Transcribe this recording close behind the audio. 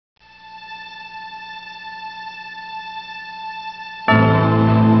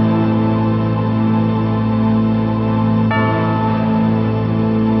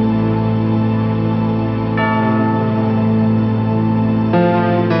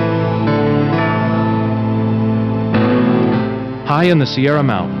High in the Sierra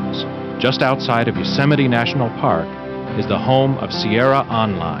Mountains, just outside of Yosemite National Park, is the home of Sierra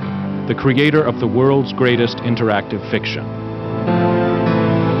Online, the creator of the world's greatest interactive fiction.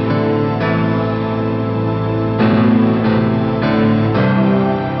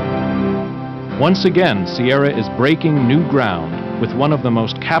 Once again, Sierra is breaking new ground with one of the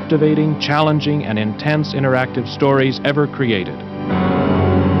most captivating, challenging, and intense interactive stories ever created.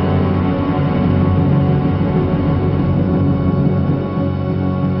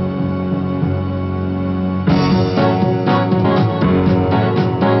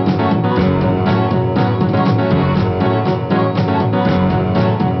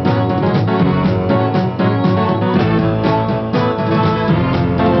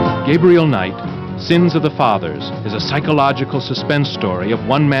 Gabriel Knight, Sins of the Fathers, is a psychological suspense story of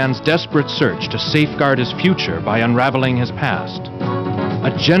one man's desperate search to safeguard his future by unraveling his past.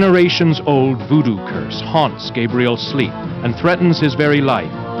 A generations-old voodoo curse haunts Gabriel's sleep and threatens his very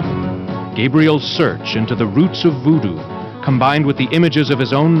life. Gabriel's search into the roots of voodoo, combined with the images of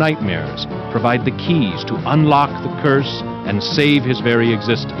his own nightmares, provide the keys to unlock the curse and save his very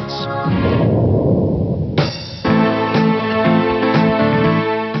existence.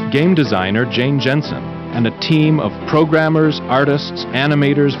 Game designer Jane Jensen and a team of programmers, artists,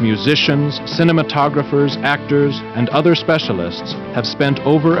 animators, musicians, cinematographers, actors, and other specialists have spent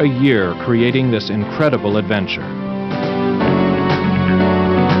over a year creating this incredible adventure.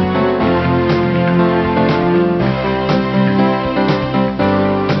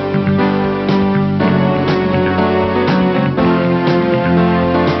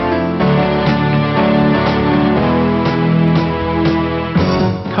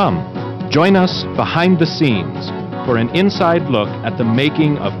 Come, join us behind the scenes for an inside look at the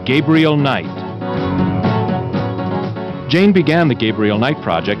making of Gabriel Knight. Jane began the Gabriel Knight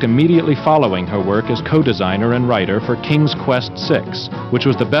project immediately following her work as co-designer and writer for King's Quest VI, which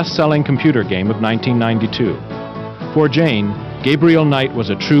was the best-selling computer game of 1992. For Jane, Gabriel Knight was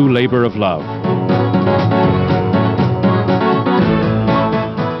a true labor of love.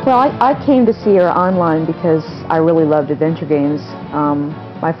 Well, I came to Sierra Online because I really loved adventure games.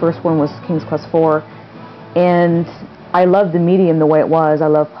 My first one was King's Quest IV, and I loved the medium the way it was. I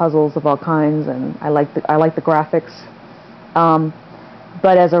love puzzles of all kinds, and I like the graphics.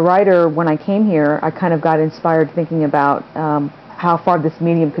 But as a writer, when I came here, I kind of got inspired thinking about how far this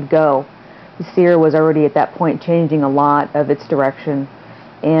medium could go. Sierra was already at that point changing a lot of its direction,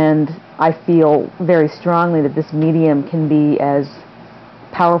 and I feel very strongly that this medium can be as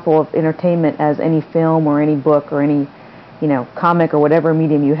powerful of entertainment as any film or any book or any comic or whatever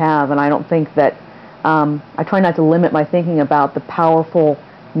medium you have. And I don't think that, I try not to limit my thinking about the powerful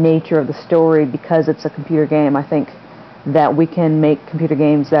nature of the story because it's a computer game. I think that we can make computer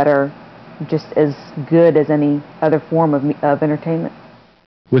games that are just as good as any other form of entertainment.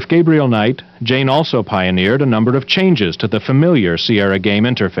 With Gabriel Knight, Jane also pioneered a number of changes to the familiar Sierra game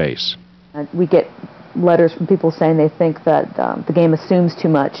interface. We get letters from people saying they think that the game assumes too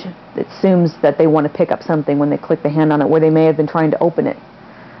much. It assumes that they want to pick up something when they click the hand on it where they may have been trying to open it.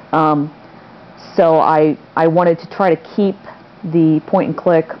 So I wanted to try to keep the point and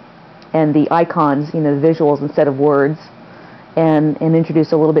click and the icons, the visuals instead of words, and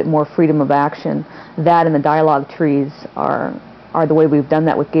introduce a little bit more freedom of action. That and the dialogue trees are the way we've done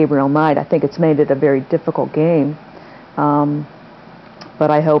that with Gabriel Knight. I think it's made it a very difficult game,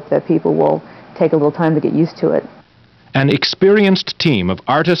 but I hope that people will take a little time to get used to it. An experienced team of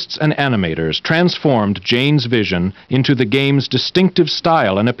artists and animators transformed Jane's vision into the game's distinctive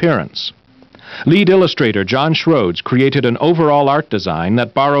style and appearance. Lead illustrator John Schroeds created an overall art design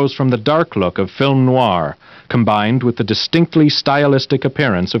that borrows from the dark look of film noir, combined with the distinctly stylistic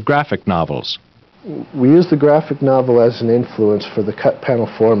appearance of graphic novels. We use the graphic novel as an influence for the cut panel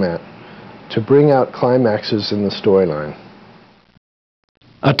format to bring out climaxes in the storyline.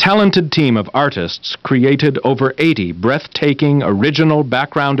 A talented team of artists created over 80 breathtaking original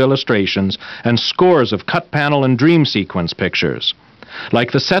background illustrations and scores of cut panel and dream sequence pictures.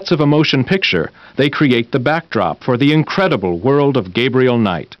 Like the sets of a motion picture, they create the backdrop for the incredible world of Gabriel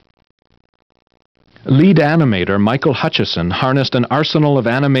Knight. Lead animator Michael Hutchison harnessed an arsenal of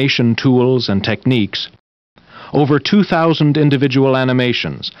animation tools and techniques. Over 2,000 individual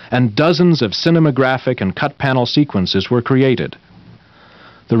animations and dozens of cinematographic and cut panel sequences were created.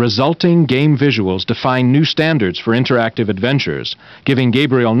 The resulting game visuals define new standards for interactive adventures, giving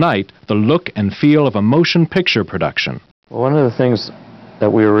Gabriel Knight the look and feel of a motion picture production. Well, one of the things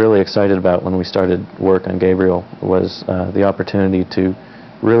that we were really excited about when we started work on Gabriel was the opportunity to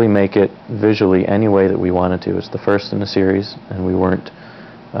really make it visually any way that we wanted to. It's the first in a series, and we weren't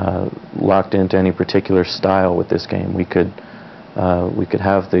locked into any particular style with this game. We could We could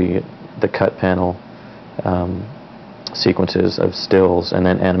have the cut panel sequences of stills and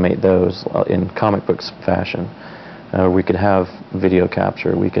then animate those in comic books fashion. We could have video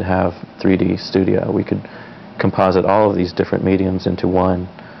capture, we could have 3D studio, we could composite all of these different mediums into one,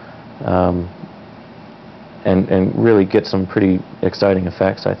 and really get some pretty exciting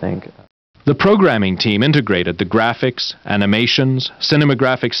effects, I think. The programming team integrated the graphics, animations,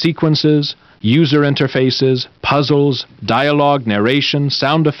 cinematographic sequences, user interfaces, puzzles, dialogue, narration,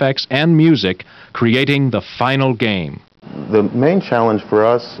 sound effects, and music, creating the final game. The main challenge for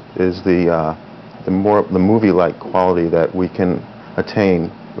us is the movie-like quality that we can attain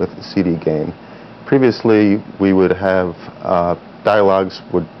with the CD game. Previously, we would have dialogues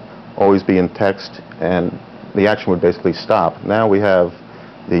would always be in text, and the action would basically stop. Now we have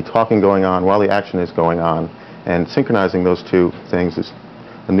the talking going on while the action is going on, and synchronizing those two things is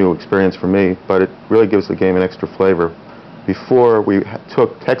a new experience for me, but it really gives the game an extra flavor. Before, we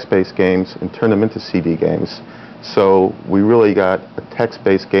took text-based games and turned them into CD games, so we really got a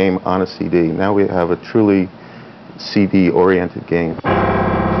text-based game on a CD. Now we have a truly CD-oriented game.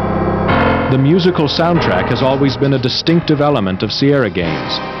 The musical soundtrack has always been a distinctive element of Sierra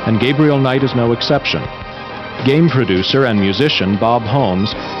games, and Gabriel Knight is no exception. Game producer and musician Bob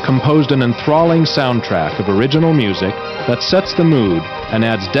Holmes composed an enthralling soundtrack of original music that sets the mood and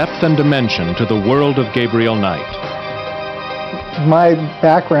adds depth and dimension to the world of Gabriel Knight. My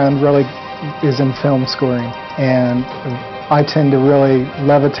background really is in film scoring, and I tend to really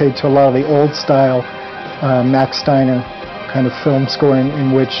levitate to a lot of the old style Max Steiner kind of film scoring,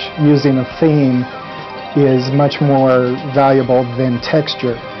 in which using a theme is much more valuable than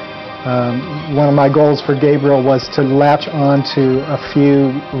texture. One of my goals for Gabriel was to latch on to a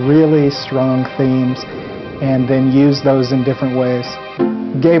few really strong themes and then use those in different ways.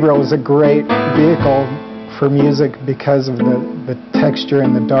 Gabriel is a great vehicle for music because of the texture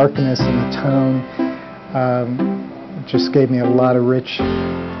and the darkness and the tone. It just gave me a lot of rich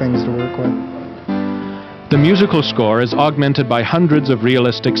things to work with. The musical score is augmented by hundreds of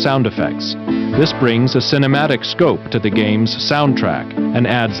realistic sound effects. This brings a cinematic scope to the game's soundtrack and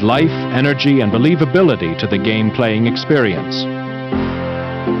adds life, energy, and believability to the game-playing experience.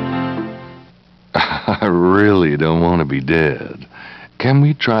 I really don't want to be dead. Can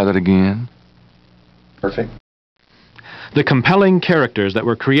we try that again? Perfect. The compelling characters that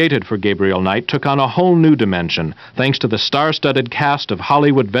were created for Gabriel Knight took on a whole new dimension, thanks to the star-studded cast of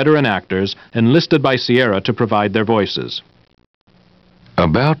Hollywood veteran actors enlisted by Sierra to provide their voices.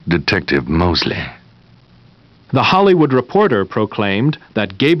 About Detective Mosley. The Hollywood Reporter proclaimed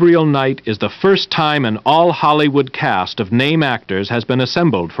that Gabriel Knight is the first time an all-Hollywood cast of name actors has been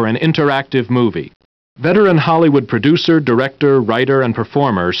assembled for an interactive movie. Veteran Hollywood producer, director, writer, and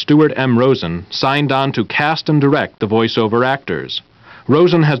performer Stuart M. Rosen signed on to cast and direct the voiceover actors.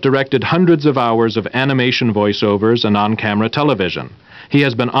 Rosen has directed hundreds of hours of animation voiceovers and on-camera television. He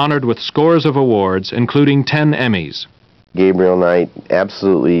has been honored with scores of awards, including 10 Emmys. Gabriel Knight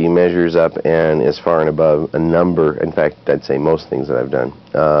absolutely measures up and is far and above a number, in fact, I'd say most things that I've done,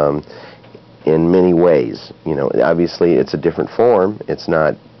 in many ways. You know, obviously it's a different form. It's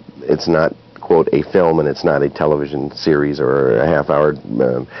not quote, a film, and it's not a television series or a half-hour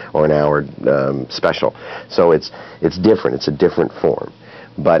or an hour special. So it's different. It's a different form.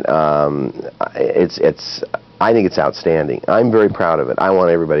 But I think it's outstanding. I'm very proud of it. I want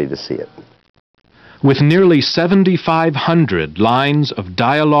everybody to see it. With nearly 7,500 lines of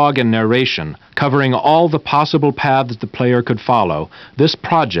dialogue and narration covering all the possible paths the player could follow, this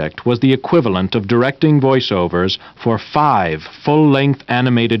project was the equivalent of directing voiceovers for 5 full-length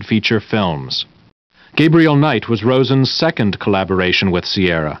animated feature films. Gabriel Knight was Rosen's second collaboration with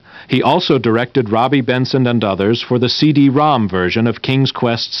Sierra. He also directed Robbie Benson and others for the CD-ROM version of King's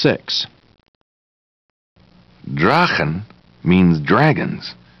Quest VI. Drachen means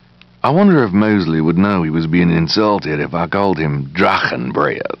dragons. I wonder if Mosley would know he was being insulted if I called him Drachen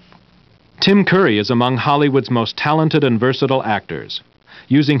Breath. Tim Curry is among Hollywood's most talented and versatile actors.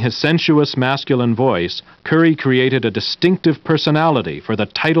 Using his sensuous masculine voice, Curry created a distinctive personality for the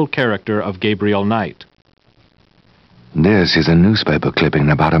title character of Gabriel Knight. This is a newspaper clipping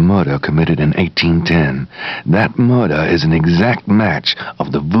about a murder committed in 1810. That murder is an exact match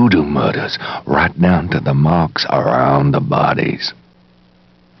of the voodoo murders, right down to the marks around the bodies.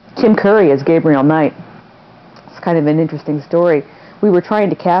 Tim Curry as Gabriel Knight. It's kind of an interesting story. We were trying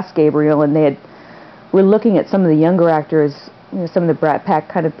to cast Gabriel, and we're looking at some of the younger actors, you know, some of the Brat Pack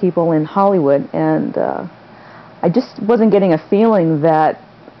kind of people in Hollywood, and I just wasn't getting a feeling that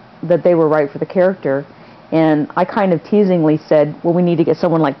they were right for the character. And I kind of teasingly said, well, we need to get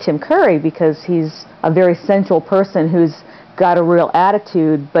someone like Tim Curry because he's a very sensual person who's got a real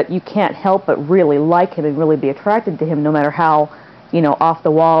attitude, but you can't help but really like him and really be attracted to him, no matter how, you know, off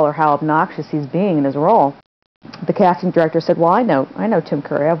the wall or how obnoxious he's being in his role. The casting director said, well, I know Tim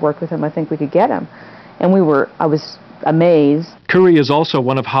Curry. I've worked with him. I think we could get him. And I was amazed. Curry is also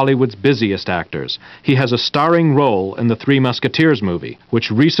one of Hollywood's busiest actors. He has a starring role in the Three Musketeers movie,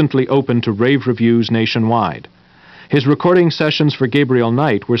 which recently opened to rave reviews nationwide. His recording sessions for Gabriel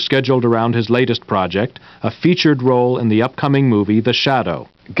Knight were scheduled around his latest project, a featured role in the upcoming movie The Shadow.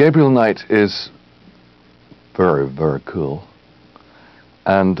 Gabriel Knight is very, very cool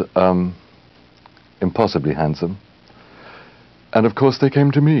and impossibly handsome. And of course they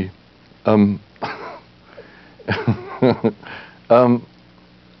came to me.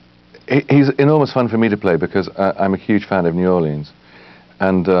 He's enormous fun for me to play because I'm a huge fan of New Orleans,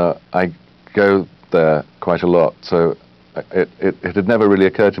 and I go there quite a lot, so it had never really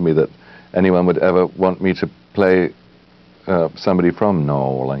occurred to me that anyone would ever want me to play somebody from New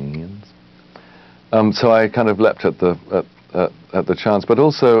Orleans. So I kind of leapt at the chance, but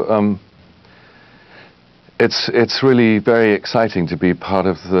also it's really very exciting to be part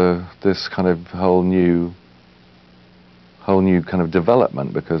of this kind of whole new kind of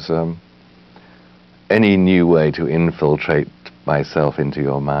development, because any new way to infiltrate myself into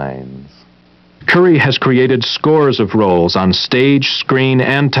your minds. Curry has created scores of roles on stage, screen,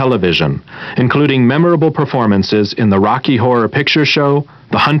 and television, including memorable performances in the Rocky Horror Picture Show,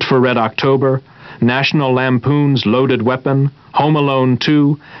 The Hunt for Red October, National Lampoon's Loaded Weapon, Home Alone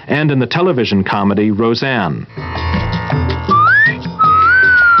 2, and in the television comedy Roseanne.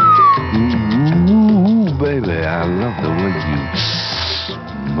 Ooh, baby, I love the way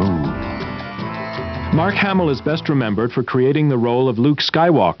you move. Mark Hamill is best remembered for creating the role of Luke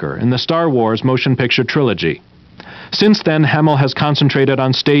Skywalker in the Star Wars motion picture trilogy. Since then, Hamill has concentrated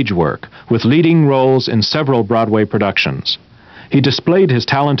on stage work, with leading roles in several Broadway productions. He displayed his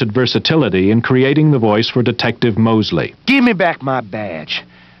talented versatility in creating the voice for Detective Mosley. Give me back my badge.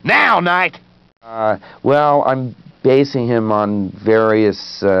 Now, Knight! Well, I'm basing him on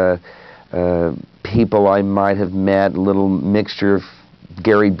various people I might have met, a little mixture of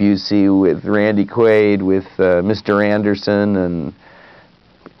Gary Busey with Randy Quaid, with Mr. Anderson, and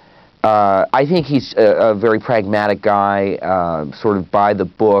I think he's a very pragmatic guy, sort of by the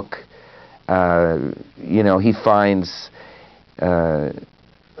book. You know, he finds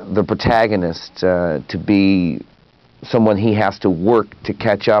the protagonist to be someone he has to work to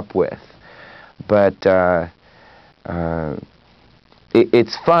catch up with. But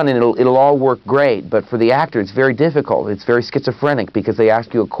it's fun and it'll all work great, but for the actor it's very difficult. It's very schizophrenic because they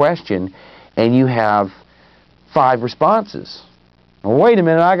ask you a question and you have 5 responses. Oh, wait a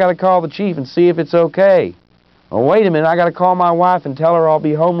minute, I got to call the chief and see if it's okay. Oh, wait a minute, I got to call my wife and tell her I'll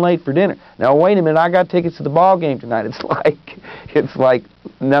be home late for dinner. Now, wait a minute, I got tickets to the ball game tonight. It's like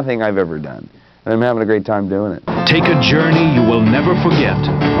nothing I've ever done. And I'm having a great time doing it. Take a journey you will never forget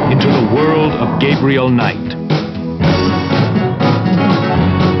into the world of Gabriel Knight.